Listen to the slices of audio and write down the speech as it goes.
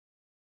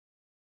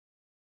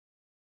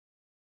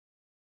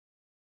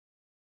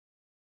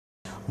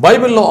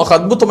బైబిల్లో ఒక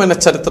అద్భుతమైన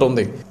చరిత్ర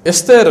ఉంది.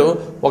 ఎస్తేరు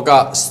ఒక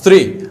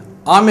స్త్రీ,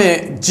 ఆమె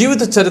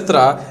జీవిత చరిత్ర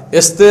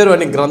ఎస్తేరు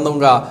అనే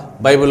గ్రంథంగా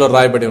బైబిల్లో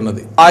రాయబడి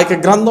ఉన్నది. ఆ యొక్క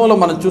గ్రంథంలో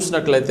మనం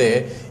చూసినట్లయితే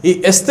ఈ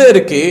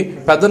ఎస్తేరుకి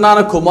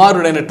పెదనాన్న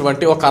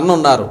కుమారుడైనటువంటి ఒక అన్న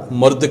ఉన్నారు,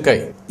 మొర్దెకై.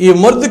 ఈ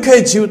మొర్దెకై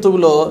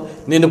జీవితంలో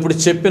నేను ఇప్పుడు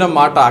చెప్పిన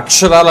మాట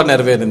అక్షరాల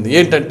నెరవేరింది.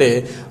 ఏంటంటే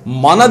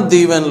మన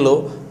దీవెనలు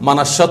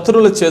మన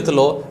శత్రువుల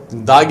చేతిలో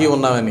దాగి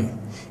ఉన్నాయని.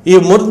 ఈ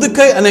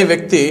మొర్దెకై అనే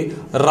వ్యక్తి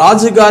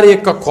రాజుగారి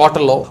యొక్క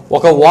కోటలో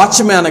ఒక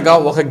వాచ్మ్యాన్గా,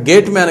 ఒక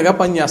గేట్ మ్యాన్గా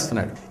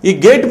పనిచేస్తున్నాడు. ఈ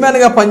గేట్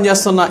మ్యాన్గా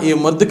పనిచేస్తున్న ఈ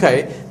మొర్దెకై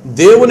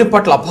దేవుని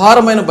పట్ల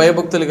అపారమైన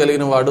భయభక్తులు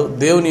కలిగిన వాడు,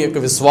 దేవుని యొక్క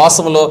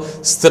విశ్వాసంలో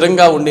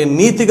స్థిరంగా ఉండి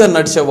నీతిగా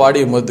నడిచేవాడు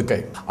ఈ మొర్దెకై.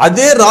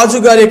 అదే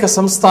రాజుగారి యొక్క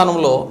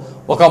సంస్థానంలో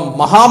ఒక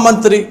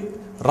మహామంత్రి,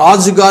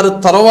 రాజుగారు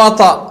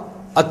తర్వాత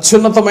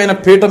అత్యున్నతమైన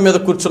పీఠం మీద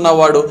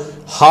కూర్చున్నవాడు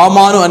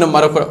హామాను అనే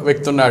మరొక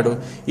వ్యక్తి ఉన్నాడు.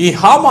 ఈ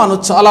హామాను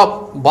చాలా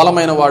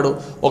బలమైన వాడు,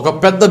 ఒక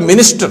పెద్ద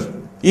మినిస్టర్.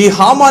 ఈ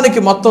హామానికి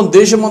మొత్తం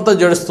దేశమంతా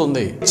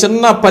జడుస్తుంది.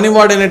 చిన్న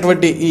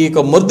పనివాడైనటువంటి ఈ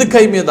యొక్క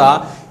మొర్దెకై మీద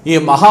ఈ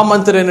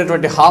మహామంత్రి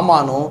అయినటువంటి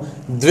హామాను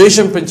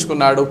ద్వేషం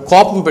పెంచుకున్నాడు,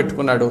 కోపం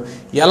పెట్టుకున్నాడు.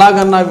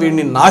 ఎలాగన్నా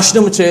వీడిని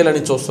నాశనం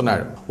చేయాలని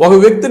చూస్తున్నాడు. ఒక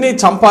వ్యక్తిని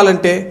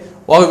చంపాలంటే,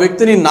 ఒక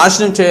వ్యక్తిని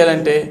నాశనం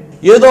చేయాలంటే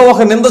ఏదో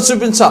ఒక నింద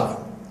చూపించాలి.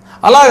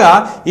 అలాగా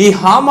ఈ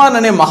హామాన్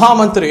అనే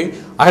మహామంత్రి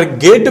అక్కడ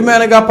గేట్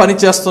మ్యాన్గా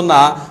పనిచేస్తున్న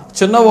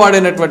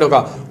చిన్నవాడైనటువంటి ఒక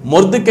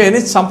మొర్దెకైని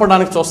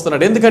చంపడానికి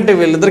చూస్తున్నాడు. ఎందుకంటే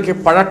వీళ్ళిద్దరికి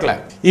పడట్లే.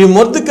 ఈ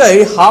మొర్దెకై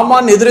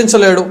హామాన్ని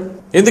ఎదిరించలేడు,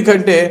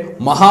 ఎందుకంటే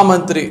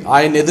మహామంత్రి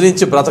ఆయన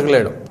ఎదిరించి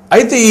బ్రతకలేడు.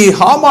 అయితే ఈ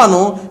హామాను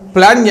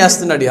ప్లాన్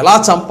చేస్తున్నాడు ఎలా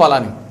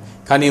చంపాలని.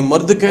 కానీ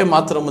మొర్దెకై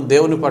మాత్రం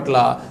దేవుని పట్ల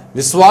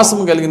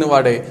విశ్వాసం కలిగిన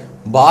వాడే,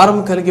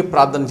 భారం కలిగి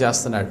ప్రార్థన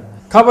చేస్తున్నాడు.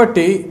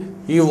 కాబట్టి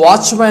ఈ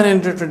వాచ్మ్యాన్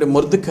అయినటువంటి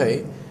మొర్దెకై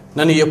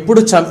నన్ను ఎప్పుడు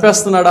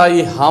చంపేస్తున్నాడా ఈ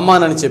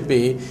హామాన్ అని చెప్పి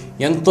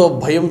ఎంతో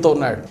భయంతో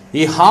ఉన్నాడు.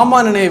 ఈ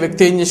హామాన్ అనే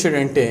వ్యక్తి ఏం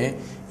చేశాడంటే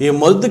ఈ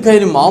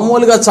మొర్దెకైని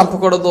మామూలుగా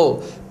చంపకూడదు,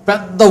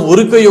 పెద్ద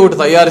ఉరికొయ్యి ఒకటి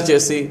తయారు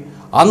చేసి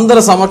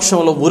అందరి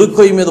సమక్షంలో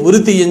ఉరికొయ్యి మీద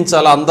ఉరి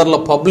తీయించాలి, అందరిలో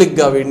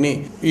పబ్లిక్గా వీడిని,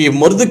 ఈ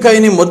మొర్దెకై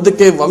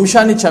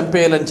వంశాన్ని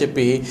చంపేయాలని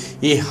చెప్పి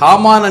ఈ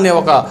హామాన్ అనే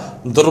ఒక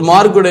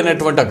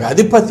దుర్మార్గుడైనటువంటి ఒక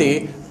అధిపతి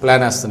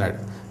ప్లాన్ వేస్తున్నాడు.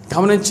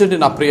 గమనించండి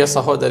నా ప్రియ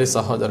సహోదరి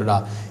సహోదరుడా,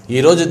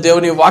 ఈరోజు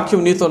దేవుని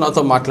వాక్యం నీతో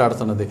నాతో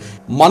మాట్లాడుతున్నది.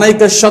 మన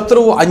యొక్క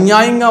శత్రువు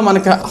అన్యాయంగా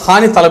మనకి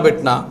హాని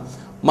తలబెట్టినా,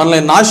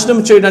 మనల్ని నాశనం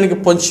చేయడానికి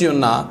పొంచి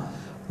ఉన్న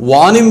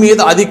వాని మీద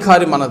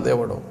అధికారి మన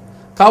దేవుడు.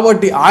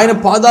 కాబట్టి ఆయన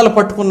పాదాలు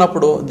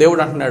పట్టుకున్నప్పుడు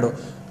దేవుడు అంటున్నాడు,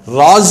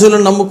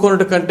 రాజులను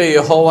నమ్ముకున్నట్టు కంటే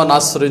యెహోవాను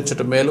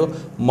ఆశ్రయించుట మేలు,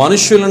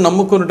 మనుషులను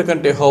నమ్ముకున్నట్టు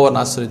కంటే యెహోవాను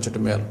ఆశ్రయించుట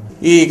మేలు.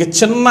 ఈ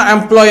చిన్న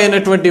ఎంప్లాయీ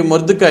అయినటువంటి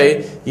మొర్దెకై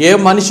ఏ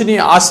మనిషిని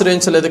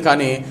ఆశ్రయించలేదు,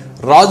 కానీ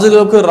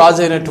రాజులకు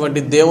రాజు అయినటువంటి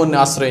దేవుణ్ణి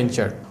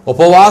ఆశ్రయించాడు.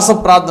 ఉపవాస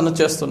ప్రార్థన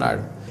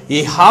చేస్తున్నాడు. ఈ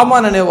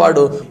హామాన్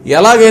అనేవాడు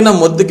ఎలాగైనా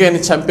మొర్దెకైని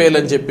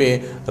చంపేయాలని చెప్పి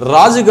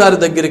రాజుగారి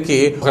దగ్గరికి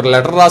ఒక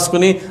లెటర్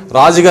రాసుకుని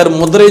రాజుగారి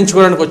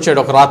ముద్రించుకోవడానికి వచ్చాడు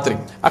ఒక రాత్రి.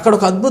 అక్కడ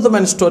ఒక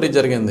అద్భుతమైన స్టోరీ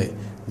జరిగింది.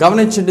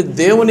 గమనించండి,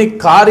 దేవుని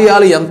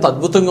కార్యాలు ఎంత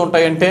అద్భుతంగా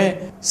ఉంటాయంటే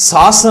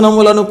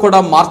శాసనములను కూడా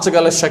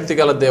మార్చగల శక్తి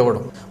గల దేవుడు.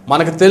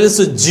 మనకు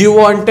తెలుసు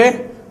జీవో అంటే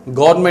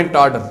గవర్నమెంట్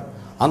ఆర్డర్,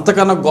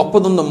 అంతకన్నా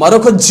గొప్పది ఉంది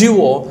మరొక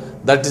GO,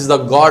 that is the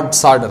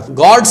God's order.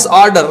 God's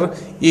order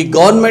ఈ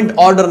గవర్నమెంట్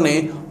ఆర్డర్ని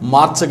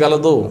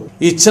మార్చగలదు.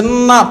 ఈ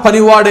చిన్న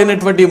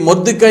పనివాడైనటువంటి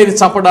మొర్దెకైని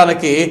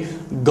చంపడానికి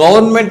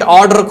గవర్నమెంట్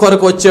ఆర్డర్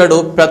కొరకు వచ్చాడు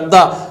పెద్ద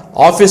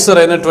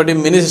ఆఫీసర్ అయినటువంటి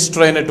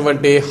మినిస్టర్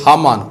అయినటువంటి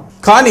హామాన్.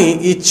 కానీ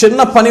ఈ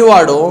చిన్న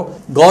పనివాడు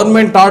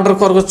గవర్నమెంట్ ఆర్డర్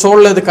కొరకు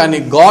చూడలేదు, కానీ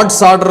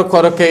గాడ్స్ ఆర్డర్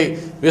కొరకై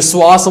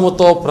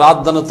విశ్వాసముతో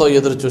ప్రార్థనతో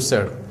ఎదురు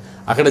చూశాడు.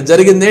 అక్కడ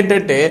జరిగింది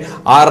ఏంటంటే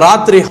ఆ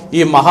రాత్రి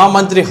ఈ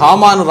మహామంత్రి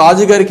హామాను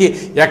రాజుగారికి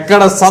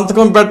ఎక్కడ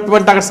సంతకం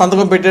పెట్టమంటే అక్కడ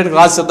సంతకం పెట్టడానికి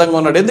రాజు సిద్ధంగా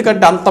ఉన్నాడు.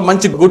 ఎందుకంటే అంత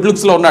మంచి గుడ్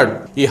లుక్స్ లో ఉన్నాడు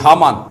ఈ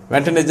హామాన్.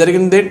 వెంటనే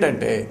జరిగింది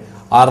ఏంటంటే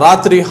ఆ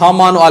రాత్రి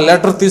హామాను ఆ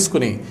లెటర్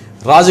తీసుకుని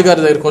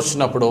రాజుగారి దగ్గరికి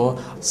వచ్చినప్పుడు,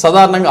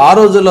 సాధారణంగా ఆ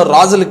రోజుల్లో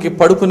రాజులకి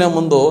పడుకునే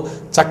ముందు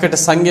చక్కటి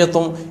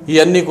సంగీతం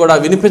ఇవన్నీ కూడా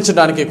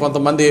వినిపించడానికి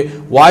కొంతమంది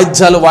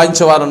వాయిద్యాలు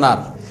వాయించేవారు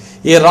ఉన్నారు.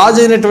 ఈ రాజు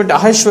అయినటువంటి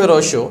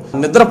అహష్వేరోషు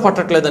నిద్ర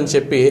పట్టట్లేదని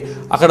చెప్పి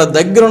అక్కడ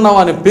దగ్గరున్న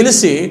వారిని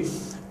పిలిచి,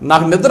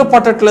 నాకు నిద్ర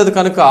పట్టట్లేదు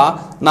కనుక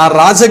నా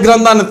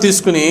రాజగ్రంథాన్ని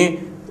తీసుకుని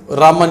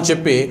రమ్మని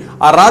చెప్పి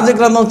ఆ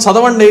రాజగ్రంథం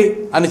చదవండి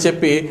అని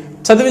చెప్పి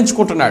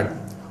చదివించుకుంటున్నాడు.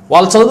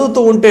 వాళ్ళు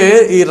చదువుతూ ఉంటే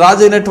ఈ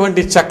రాజు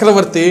అయినటువంటి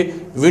చక్రవర్తి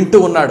వింటూ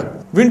ఉన్నాడు.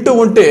 వింటూ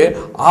ఉంటే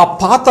ఆ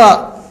పాత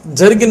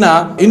జరిగిన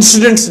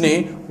ఇన్సిడెంట్స్ని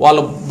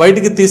వాళ్ళు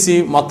బయటికి తీసి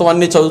మొత్తం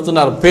అన్ని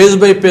చదువుతున్నారు, పేజ్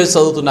బై పేజ్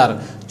చదువుతున్నారు.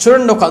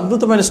 చూడండి, ఒక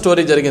అద్భుతమైన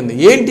స్టోరీ జరిగింది.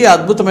 ఏంటి ఆ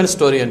అద్భుతమైన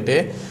స్టోరీ అంటే,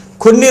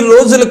 కొన్ని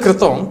రోజుల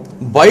క్రితం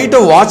బయట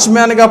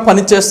వాచ్మ్యాన్గా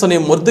పనిచేస్తున్న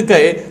ఈ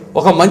మొర్దెకై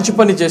ఒక మంచి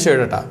పని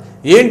చేసాడట.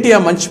 ఏంటి ఆ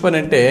మంచి పని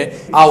అంటే,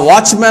 ఆ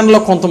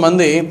వాచ్మ్యాన్లో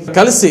కొంతమంది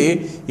కలిసి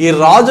ఈ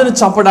రాజుని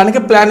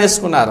చంపడానికి ప్లాన్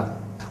వేసుకున్నారు.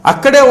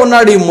 అక్కడే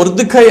ఉన్నాడు ఈ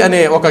మొర్దెకై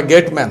అనే ఒక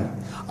గేట్ మ్యాన్.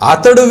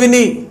 అతడు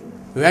విని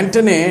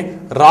వెంటనే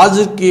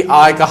రాజుకి ఆ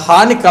యొక్క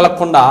హాని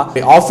కలగకుండా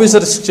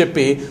ఆఫీసర్స్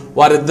చెప్పి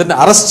వారిద్దరిని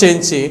అరెస్ట్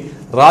చేయించి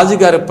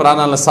రాజుగారి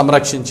ప్రాణాలను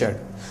సంరక్షించాడు.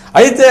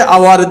 అయితే ఆ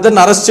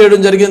వారిద్దరిని అరెస్ట్ చేయడం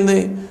జరిగింది,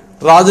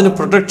 రాజుని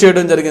ప్రొటెక్ట్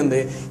చేయడం జరిగింది.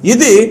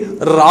 ఇది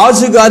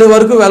రాజుగారి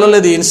వరకు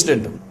వెళ్ళలేదు ఈ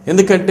ఇన్సిడెంట్.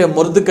 ఎందుకంటే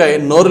మొర్దెకై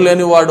నోరు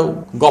లేనివాడు,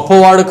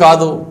 గొప్పవాడు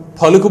కాదు,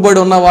 పలుకుబడి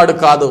ఉన్నవాడు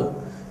కాదు,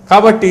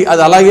 కాబట్టి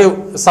అది అలాగే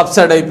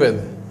సబ్సైడ్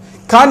అయిపోయింది.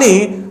 కానీ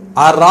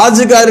ఆ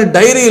రాజుగారి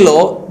డైరీలో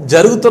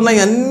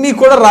జరుగుతున్నవన్నీ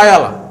కూడా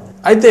రాయాల.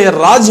 అయితే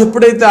రాజు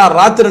ఎప్పుడైతే ఆ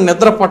రాత్రి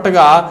నిద్ర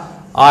పట్టగా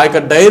ఆ యొక్క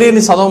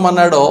డైరీని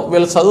చదవమన్నాడో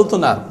వీళ్ళు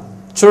చదువుతున్నారు.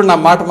 చూడండి, ఆ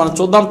మాట మనం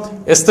చూద్దాం.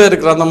 ఎస్తేరు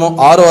గ్రంథము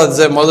 6వ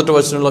అధ్యాయం 1వ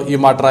వచనంలో ఈ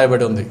మాట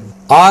రాయబడి ఉంది.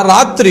 ఆ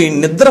రాత్రి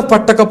నిద్ర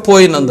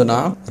పట్టకపోయినందున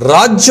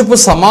రాజ్యపు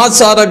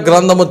సమాచార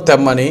గ్రంథము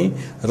తెమ్మని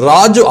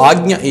రాజు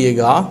ఆజ్ఞ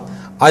ఇయ్యగా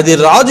అది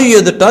రాజు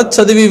ఎదుట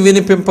చదివి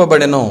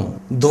వినిపింపబడెను.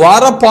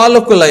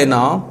 ద్వారపాలకులైన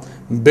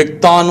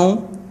బిక్తాను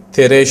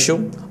తెరేషు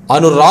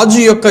అను రాజు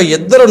యొక్క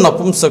 2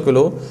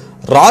 నపుంసకులు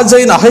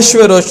రాజైన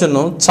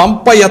అహష్వేరోషును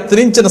చంప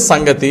యత్నించిన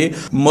సంగతి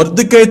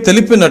మొర్దెకై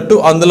తెలిపినట్టు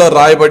అందులో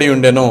రాయబడి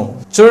ఉండెను.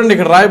 చూడండి,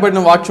 ఇక్కడ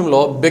రాయబడిన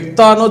వాక్యంలో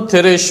బిక్తాను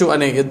తెరేషు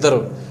అనే 2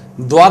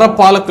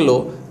 ద్వారపాలకులు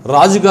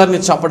రాజుగారిని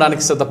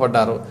చంపడానికి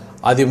సిద్ధపడ్డారు.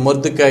 అది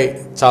మొర్దెకై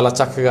చాలా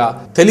చక్కగా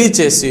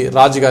తెలియచేసి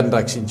రాజుగారిని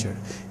రక్షించాడు.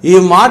 ఈ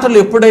మాటలు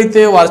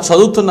ఎప్పుడైతే వారు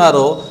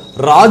చదువుతున్నారో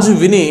రాజు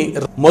విని,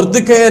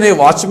 మొర్దెకై అనే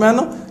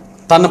వాచ్మ్యాన్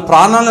తన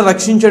ప్రాణాలను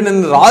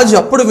రక్షించాడని రాజు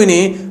అప్పుడు విని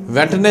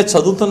వెంటనే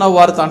చదువుతున్న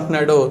వారితో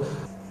అంటున్నాడు,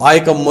 ఆ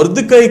యొక్క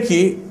మొర్దెకైకి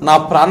నా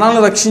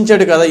ప్రాణాలను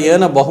రక్షించాడు కదా,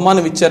 ఏమైనా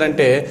బహుమానం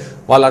ఇచ్చారంటే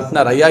వాళ్ళు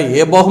అంటున్నారు, అయ్యా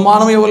ఏ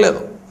బహుమానం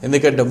ఇవ్వలేదు.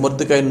 ఎందుకంటే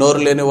మొర్దెకై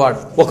నోరు లేనివాడు,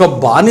 ఒక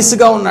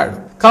బానిసగా ఉన్నాడు.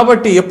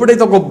 కాబట్టి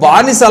ఎప్పుడైతే ఒక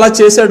బానిస అలా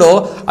చేశాడో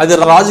అది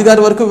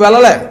రాజుగారి వరకు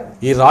వెళ్ళలే.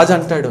 ఈ రాజు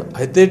అంటాడు,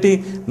 అయితేటి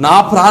నా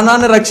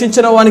ప్రాణాన్ని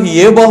రక్షించిన వానికి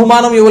ఏ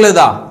బహుమానం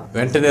ఇవ్వలేదా?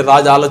 వెంటనే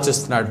రాజు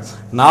ఆలోచిస్తున్నాడు,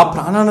 నా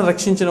ప్రాణాన్ని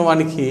రక్షించిన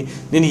వానికి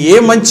నేను ఏ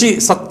మంచి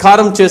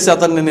సత్కారం చేసి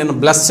అతన్ని నేను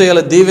బ్లెస్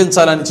చేయాలి,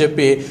 దీవించాలని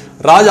చెప్పి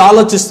రాజు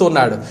ఆలోచిస్తూ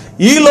ఉన్నాడు.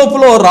 ఈ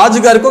లోపల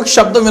రాజుగారికి ఒక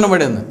శబ్దం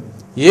వినబడింది.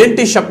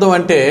 ఏంటి శబ్దం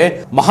అంటే,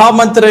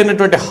 మహామంత్రి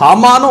అయినటువంటి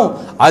హామాను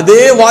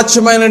అదే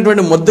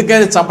వాచ్యమైనటువంటి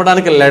మొర్దెకైని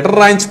చంపడానికి లెటర్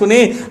రాయించుకుని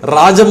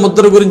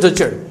రాజముద్ర గురించి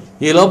వచ్చాడు.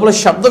 ఈ లోపల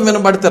శబ్దం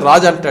వినబడితే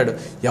రాజు అంటాడు,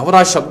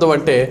 ఎవరా శబ్దం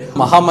అంటే,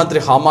 మహామంత్రి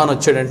హామాను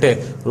వచ్చాడంటే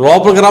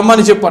లోపలికి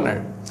రమ్మని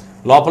చెప్పన్నాడు.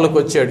 లోపలికి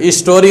వచ్చాడు. ఈ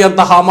స్టోరీ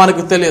అంతా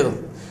హామానుకు తెలియదు.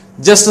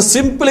 జస్ట్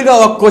సింపుల్గా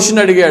ఒక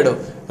క్వశ్చన్ అడిగాడు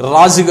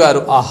రాజుగారు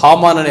ఆ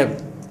హామాన్ అనే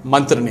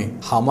మంత్రిని.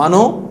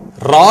 హామాను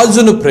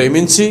రాజును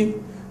ప్రేమించి,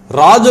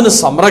 రాజును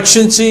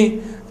సంరక్షించి,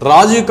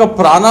 రాజు యొక్క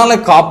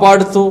ప్రాణాలను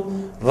కాపాడుతూ,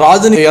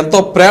 రాజుని ఎంతో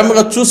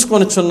ప్రేమగా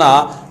చూసుకొనిచున్న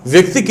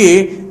వ్యక్తికి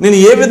నేను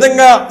ఏ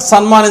విధంగా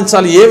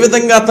సన్మానించాలి, ఏ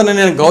విధంగా అతన్ని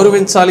నేను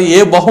గౌరవించాలి, ఏ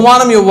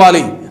బహుమానం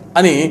ఇవ్వాలి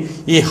అని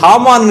ఈ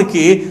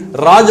హామానుకి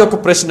రాజు ఒక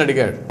ప్రశ్న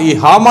అడిగాడు. ఈ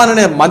హామాన్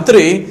అనే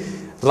మంత్రి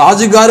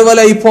రాజుగారి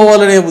వలె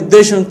అయిపోవాలనే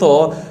ఉద్దేశంతో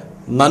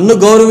నన్ను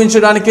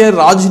గౌరవించడానికే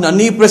రాజు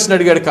నన్ను ఈ ప్రశ్న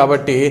అడిగాడు.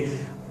 కాబట్టి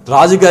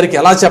రాజుగారికి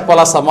ఎలా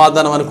చెప్పాలా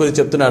సమాధానం అనుకుని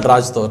చెప్తున్నాడు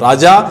రాజుతో,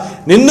 రాజా,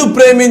 నిన్ను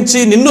ప్రేమించి,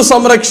 నిన్ను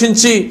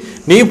సంరక్షించి,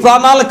 నీ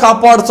ప్రాణాలను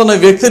కాపాడుతున్న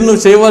వ్యక్తిని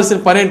నువ్వు చేయవలసిన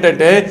పని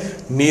ఏంటంటే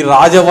నీ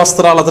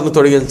రాజవస్త్రాలు అతన్ని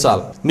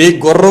తొడిగించాలి, నీ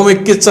గుర్రం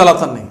ఎక్కించాలి,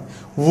 అతన్ని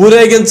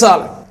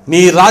ఊరేగించాలి,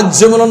 నీ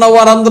రాజ్యంలో ఉన్న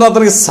వారందరూ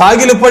అతనికి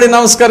సాగిలిపడి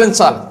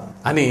నమస్కరించాలి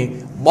అని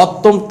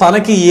మొత్తం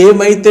తనకి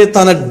ఏమైతే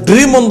తన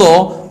డ్రీమ్ ఉందో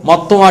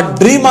మొత్తం ఆ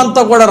డ్రీమ్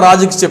అంతా కూడా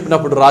రాజుకి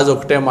చెప్పినప్పుడు రాజు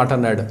ఒకటే మాట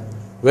అన్నాడు,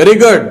 వెరీ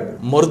గుడ్.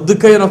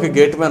 మొర్దెకై అని ఒక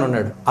గేట్ మ్యాన్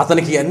ఉన్నాడు,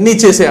 అతనికి అన్నీ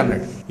చేసే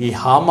అన్నాడు. ఈ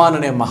హామాన్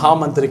అనే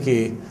మహామంత్రికి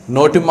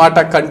నోటి మాట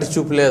కంటి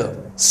చూపు లేదు.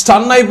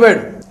 స్టన్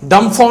అయిపోయాడు,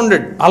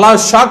 డంఫౌండెడ్, అలా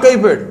షాక్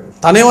అయిపోయాడు.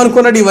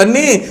 తనేమనుకున్నాడు,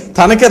 ఇవన్నీ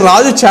తనకి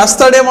రాజు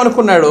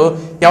చేస్తాడేమనుకున్నాడు.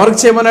 ఎవరికి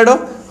చేయమన్నాడు?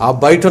 ఆ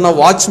బయట ఉన్న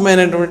వాచ్మెన్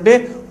అయినటువంటి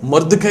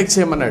మొర్దెకైకి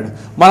చేయమన్నాడు.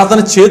 మరి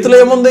అతని చేతిలో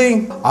ఏముంది?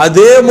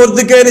 అదే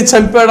మొర్దెకైని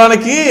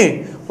చంపేయడానికి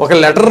ఒక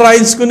లెటర్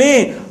రాయించుకుని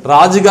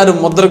రాజుగారి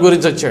ముద్ర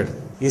గురించి వచ్చాడు.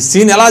 ఈ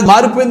సీన్ ఎలా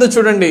మారిపోయిందో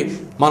చూడండి.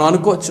 మనం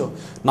అనుకోవచ్చు,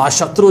 నా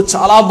శత్రువు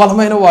చాలా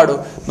బలమైన వాడు,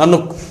 నన్ను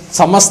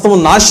సమస్తము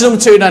నాశనం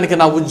చేయడానికి,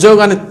 నా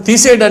ఉద్యోగాన్ని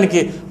తీసేయడానికి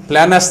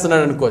ప్లాన్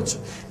వేస్తున్నాడు అనుకోవచ్చు.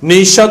 నీ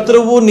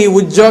శత్రువు నీ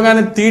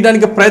ఉద్యోగాన్ని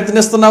తీయడానికి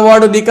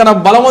ప్రయత్నిస్తున్నవాడు నీకన్నా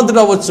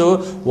బలవంతుడు అవ్వచ్చు,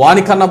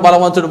 వానికన్నా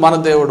బలవంతుడు మన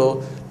దేవుడు,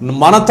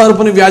 మన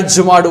తరపున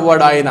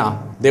వ్యాజ్యమాడువాడు ఆయన.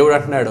 దేవుడు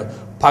అంటున్నాడు,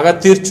 పగ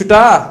తీర్చుట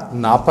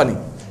నా పని.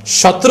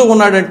 శత్రువు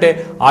ఉన్నాడంటే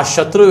ఆ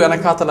శత్రువు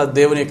వెనకాతల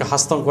దేవుని యొక్క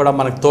హస్తం కూడా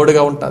మనకు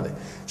తోడుగా ఉంటుంది.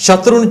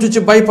 శత్రువుని చూసి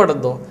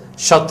భయపడద్దు,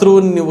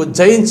 శత్రువుని నువ్వు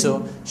జయించు.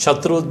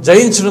 శత్రువు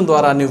జయించడం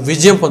ద్వారా నువ్వు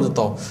విజయం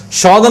పొందుతావు.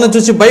 శోధన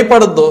చూసి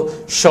భయపడద్దు,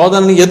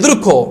 శోధనని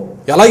ఎదుర్కో.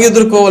 ఎలా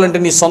ఎదుర్కోవాలంటే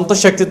నీ సొంత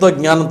శక్తితో,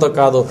 జ్ఞానంతో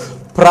కాదు,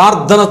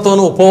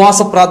 ప్రార్థనతోను,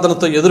 ఉపవాస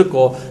ప్రార్థనతో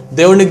ఎదుర్కో.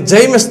 దేవునికి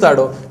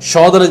జయమిస్తాడు.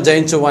 శోధన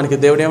జయించు వానికి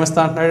దేవుడు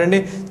ఏమిస్తా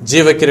అంటున్నాడండి?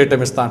 జీవ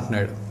కిరీటం ఇస్తా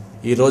అంటున్నాడు.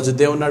 ఈరోజు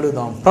దేవుని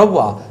అడుగుదాం,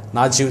 ప్రభువా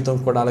నా జీవితం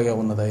కూడా అలాగే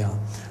ఉన్నదయ్యా,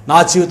 నా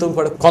జీవితం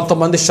కూడా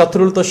కొంతమంది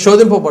శత్రువులతో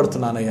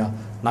శోధింపబడుతున్నానయ్యా,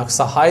 నాకు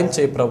సహాయం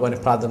చేయి ప్రభు అని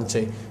ప్రార్థన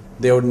చేయి.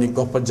 దేవుడు నీకు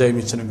గొప్ప జయం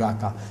ఇచ్చును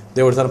గాక.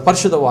 దేవుడు తన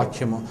పరిశుద్ధ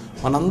వాక్యము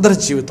మనందరి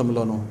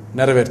జీవితంలోనూ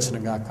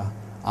నెరవేర్చును గాక.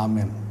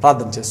 ఆమేన్.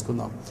 ప్రార్థన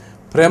చేసుకుందాం.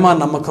 ప్రేమ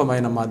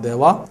నమ్మకమైన మా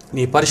దేవా,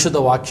 నీ పరిశుద్ధ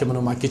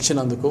వాక్యమును మాకు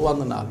ఇచ్చినందుకు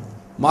వందనాలు.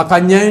 మాకు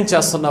అన్యాయం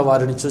చేస్తున్న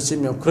వారిని చూసి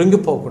మేము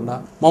కృంగిపోకుండా,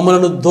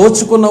 మమ్మల్ని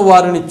దోచుకున్న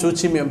వారిని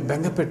చూసి మేము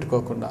బెంగ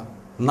పెట్టుకోకుండా,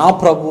 నా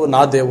ప్రభు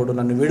నా దేవుడు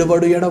నన్ను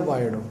విడువడు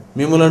ఎడబాయడు,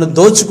 మిమ్మల్ని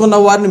దోచుకున్న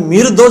వారిని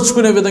మీరు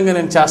దోచుకునే విధంగా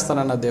నేను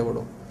చేస్తానన్న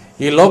దేవుడు.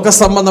 ఈ లోక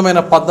సంబంధమైన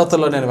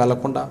పద్ధతుల్లో నేను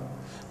వెళ్లకుండా,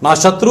 నా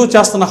శత్రువు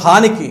చేస్తున్న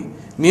హానికి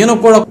నేను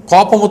కూడా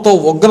కోపముతో,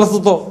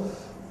 ఉగ్రతతో,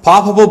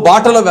 పాపపు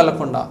బాటలో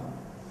వెళ్లకుండా,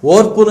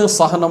 ఓర్పును,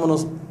 సహనమును,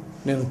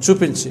 నేను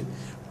చూపించి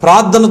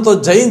ప్రార్థనతో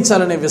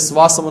జయించాలనే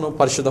విశ్వాసమును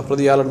పరిశుద్ధ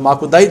హృదయాలను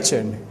మాకు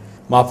దయచేయండి.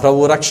 మా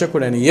ప్రభు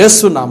రక్షకుడైన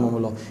యేసు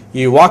నామములో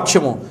ఈ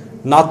వాక్యము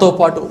నాతో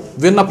పాటు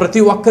విన్న ప్రతి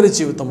ఒక్కరి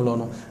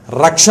జీవితంలోనూ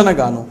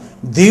రక్షణగాను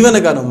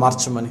దీవెనగాను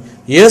మార్చమని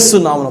యేసు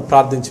నామములో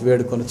ప్రార్థించి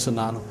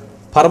వేడుకొనుచున్నాను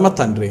పరమ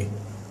తండ్రి.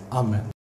 ఆమేన్.